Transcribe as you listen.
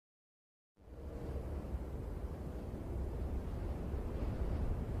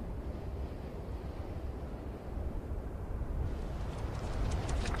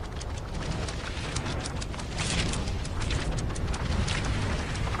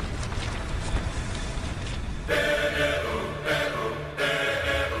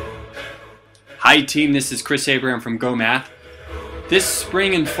Hi team, this is Chris Abraham from GOHmath. This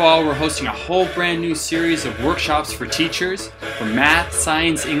spring and fall we're hosting a whole brand new series of workshops for teachers for math,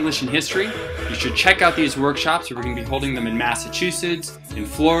 science, English, and history. You should check out these workshops. We're going to be holding them in Massachusetts, in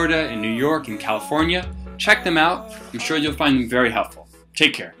Florida, in New York, in California. Check them out. I'm sure you'll find them very helpful.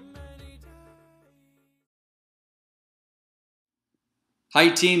 Take care. Hi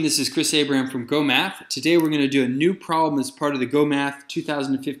team, this is Chris Abraham from GOHmath. Today we're going to do a new problem as part of the GOHmath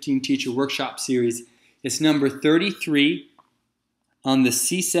 2015 Teacher Workshop Series. It's number 33 on the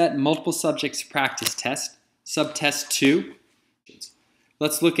CSET Multiple Subjects Practice Test, Subtest 2.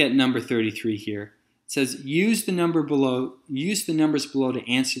 Let's look at number 33 here. It says, use the numbers below to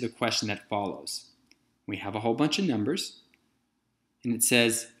answer the question that follows. We have a whole bunch of numbers, and it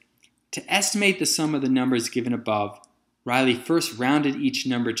says, to estimate the sum of the numbers given above, Riley first rounded each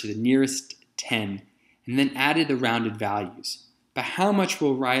number to the nearest 10 and then added the rounded values. But how much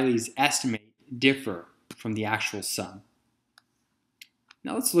will Riley's estimate differ from the actual sum?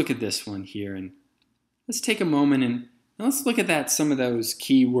 Now let's look at this one here, and let's take a moment and let's look at some of those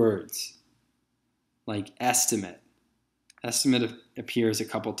key words like estimate. Estimate appears a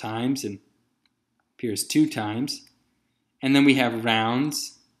couple times and appears 2 times. And then we have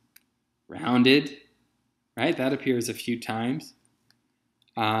rounds, rounded, right? That appears a few times.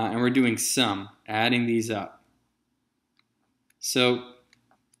 And we're doing sum, adding these up. So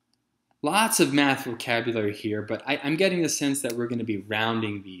lots of math vocabulary here, but I'm getting the sense that we're going to be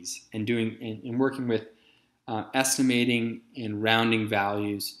rounding these and working with estimating and rounding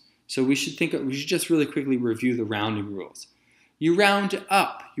values. So we should just really quickly review the rounding rules. You round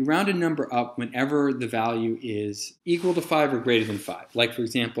up. You round a number up whenever the value is equal to 5 or greater than 5. Like for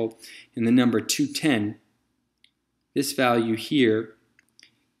example, in the number 210, this value here,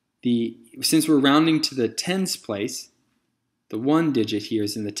 since we're rounding to the tens place, the 1 digit here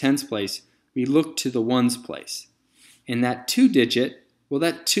is in the tens place, we look to the ones place. And that 2 digit, well,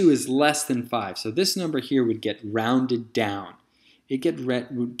 that 2 is less than 5. So this number here would get rounded down. It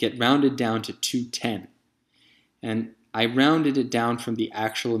would get rounded down to 210. And I rounded it down from the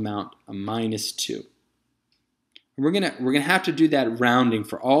actual amount, a minus 2. And we're gonna have to do that rounding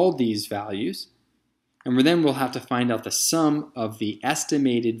for all these values. And then we'll have to find out the sum of the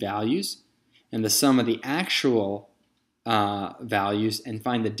estimated values and the sum of the actual values and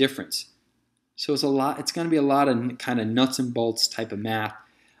find the difference. So it's going to be a lot of kind of nuts and bolts type of math.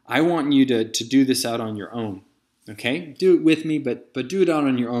 I want you to do this out on your own. Okay? Do it with me, but do it out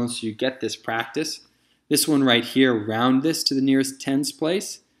on your own so you get this practice. This one right here, round this to the nearest tens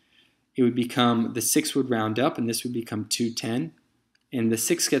place. It would become, the 6 would round up, and this would become 210. And the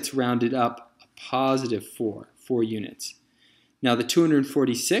 6 gets rounded up positive 4 units. Now the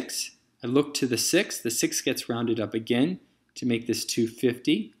 246, I look to the 6 gets rounded up again to make this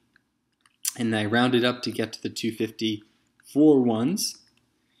 250, and I round it up to get to the 250 4 ones.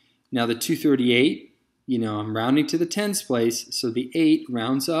 Now the 238, I'm rounding to the tens place, so the 8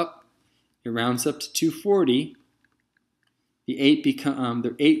 rounds up, it rounds up to 240. The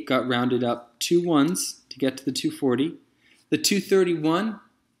 8 got rounded up 2 ones to get to the 240. The 231,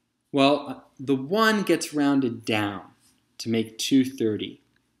 well, the 1 gets rounded down to make 230,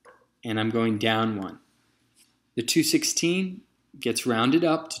 and I'm going down 1. The 216 gets rounded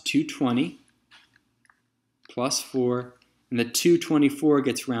up to 220 plus 4, and the 224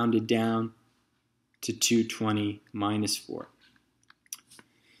 gets rounded down to 220 minus 4.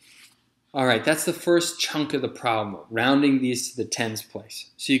 All right, that's the first chunk of the problem, rounding these to the tens place.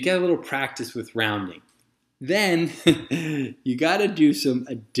 So you get a little practice with rounding. Then you got to do some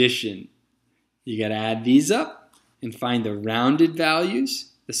addition. You got to add these up and find the rounded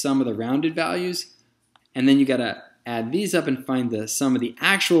values, the sum of the rounded values, and then you got to add these up and find the sum of the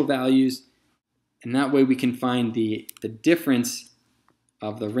actual values, and that way we can find the difference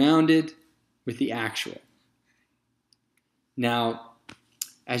of the rounded with the actual. Now,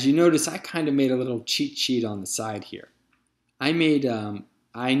 as you notice, I kind of made a little cheat sheet on the side here. I made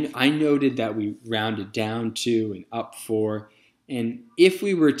I noted that we rounded down 2 and up 4, and if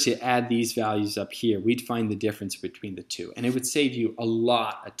we were to add these values up here, we'd find the difference between the two, and it would save you a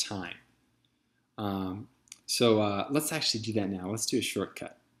lot of time. So let's actually do that now. Let's do a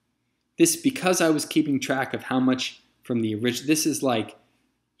shortcut. Because I was keeping track of how much from the original, this is like,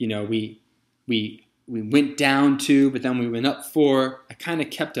 we went down 2, but then we went up 4. I kind of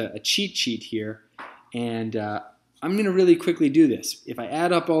kept a cheat sheet here, and I'm going to really quickly do this. If I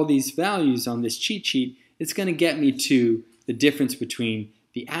add up all these values on this cheat sheet, it's going to get me to the difference between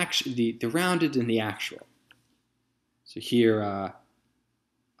the rounded and the actual. So here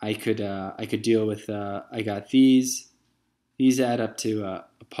I could deal with I got these add up to a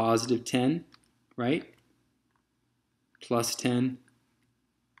positive 10, right? Plus 10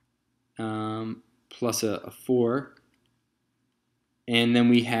 plus a 4, and then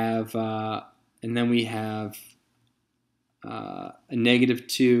we have a negative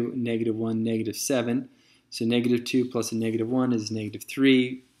 2, negative 1, negative 7. So negative 2 plus a negative 1 is negative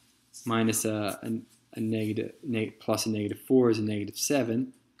 3, minus plus a negative 4 is a negative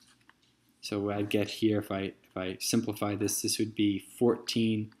 7. So what I'd get here, if I simplify this, this would be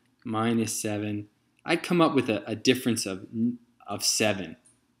 14 minus 7. I'd come up with a difference of 7,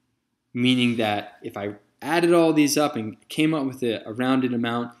 meaning that if I added all these up and came up with a rounded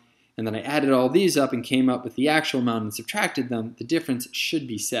amount, and then I added all these up and came up with the actual amount and subtracted them, the difference should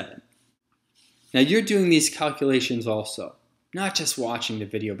be 7. Now you're doing these calculations also, not just watching the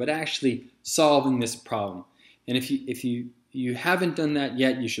video, but actually solving this problem. And if you haven't done that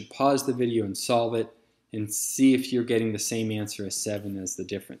yet, you should pause the video and solve it and see if you're getting the same answer as 7 as the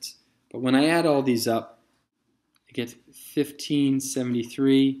difference. But when I add all these up, I get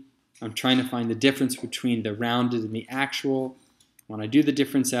 1573. I'm trying to find the difference between the rounded and the actual. When I do the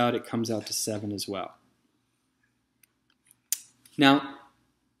difference out, it comes out to 7 as well. Now,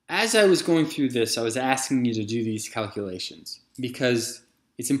 as I was going through this, I was asking you to do these calculations because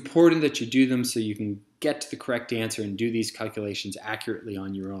it's important that you do them so you can get to the correct answer and do these calculations accurately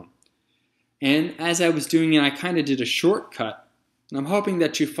on your own. And as I was doing it, I kind of did a shortcut, and I'm hoping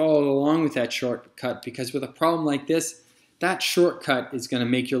that you followed along with that shortcut, because with a problem like this, that shortcut is going to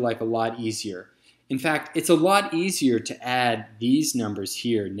make your life a lot easier. In fact, it's a lot easier to add these numbers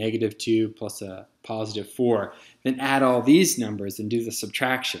here, negative 2 plus a positive 4, than add all these numbers and do the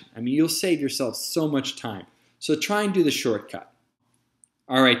subtraction. I mean, you'll save yourself so much time. So try and do the shortcut.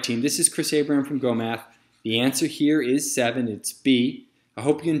 All right, team, this is Chris Abraham from GOHmath. The answer here is 7. It's B. I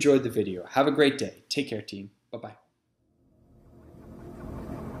hope you enjoyed the video. Have a great day. Take care, team. Bye-bye.